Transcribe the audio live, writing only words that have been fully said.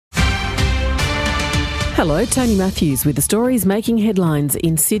Hello, Tony Matthews with the stories making headlines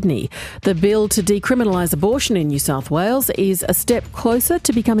in Sydney. The bill to decriminalise abortion in New South Wales is a step closer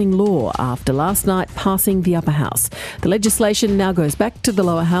to becoming law after last night passing the upper house. The legislation now goes back to the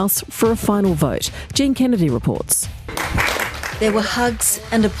lower house for a final vote. Jean Kennedy reports. There were hugs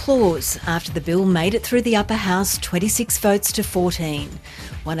and applause after the bill made it through the upper house 26 votes to 14.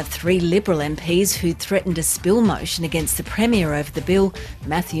 One of three Liberal MPs who threatened a spill motion against the Premier over the bill,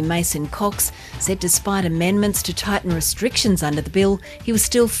 Matthew Mason Cox, said despite amendments to tighten restrictions under the bill, he was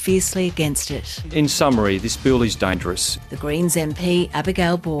still fiercely against it. In summary, this bill is dangerous. The Greens MP,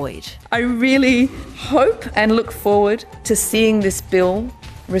 Abigail Boyd. I really hope and look forward to seeing this bill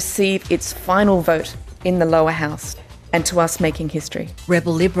receive its final vote in the lower house, and to us making history.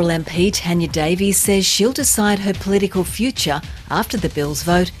 Rebel Liberal MP Tanya Davies says she'll decide her political future after the bill's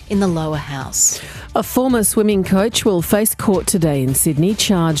vote in the lower house. A former swimming coach will face court today in Sydney,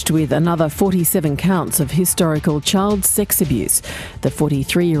 charged with another 47 counts of historical child sex abuse. The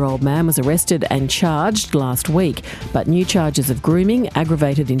 43-year-old man was arrested and charged last week, but new charges of grooming,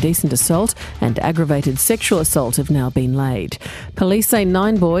 aggravated indecent assault and aggravated sexual assault have now been laid. Police say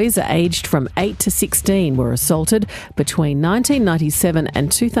 9 boys aged from 8 to 16 were assaulted between 1997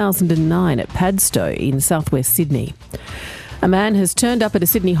 and 2009 at Padstow in southwest Sydney. A man has turned up at a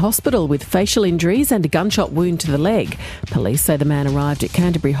Sydney hospital with facial injuries and a gunshot wound to the leg. Police say the man arrived at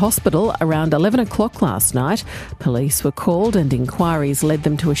Canterbury Hospital around 11 o'clock last night. Police were called and inquiries led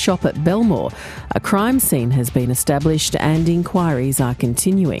them to a shop at Belmore. A crime scene has been established and inquiries are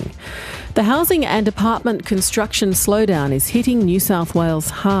continuing. The housing and apartment construction slowdown is hitting New South Wales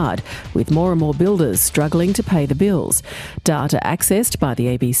hard, with more and more builders struggling to pay the bills. Data accessed by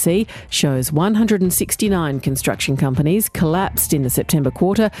the ABC shows 169 construction companies collapsed in the September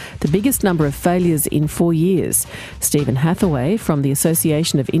quarter, the biggest number of failures in 4 years. Stephen Hathaway from the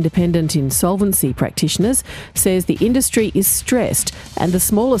Association of Independent Insolvency Practitioners says the industry is stressed and the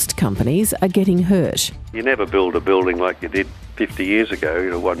smallest companies are getting hurt. You never build a building like you did 50 years ago. You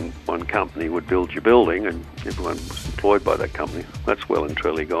know, one company would build your building and everyone was employed by that company. That's well and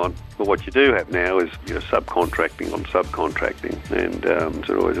truly gone. But what you do have now is subcontracting on subcontracting, and there's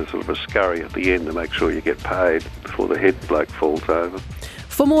always a sort of a scurry at the end to make sure you get paid before the head bloke falls over.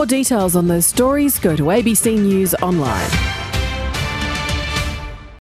 For more details on those stories, go to ABC News Online.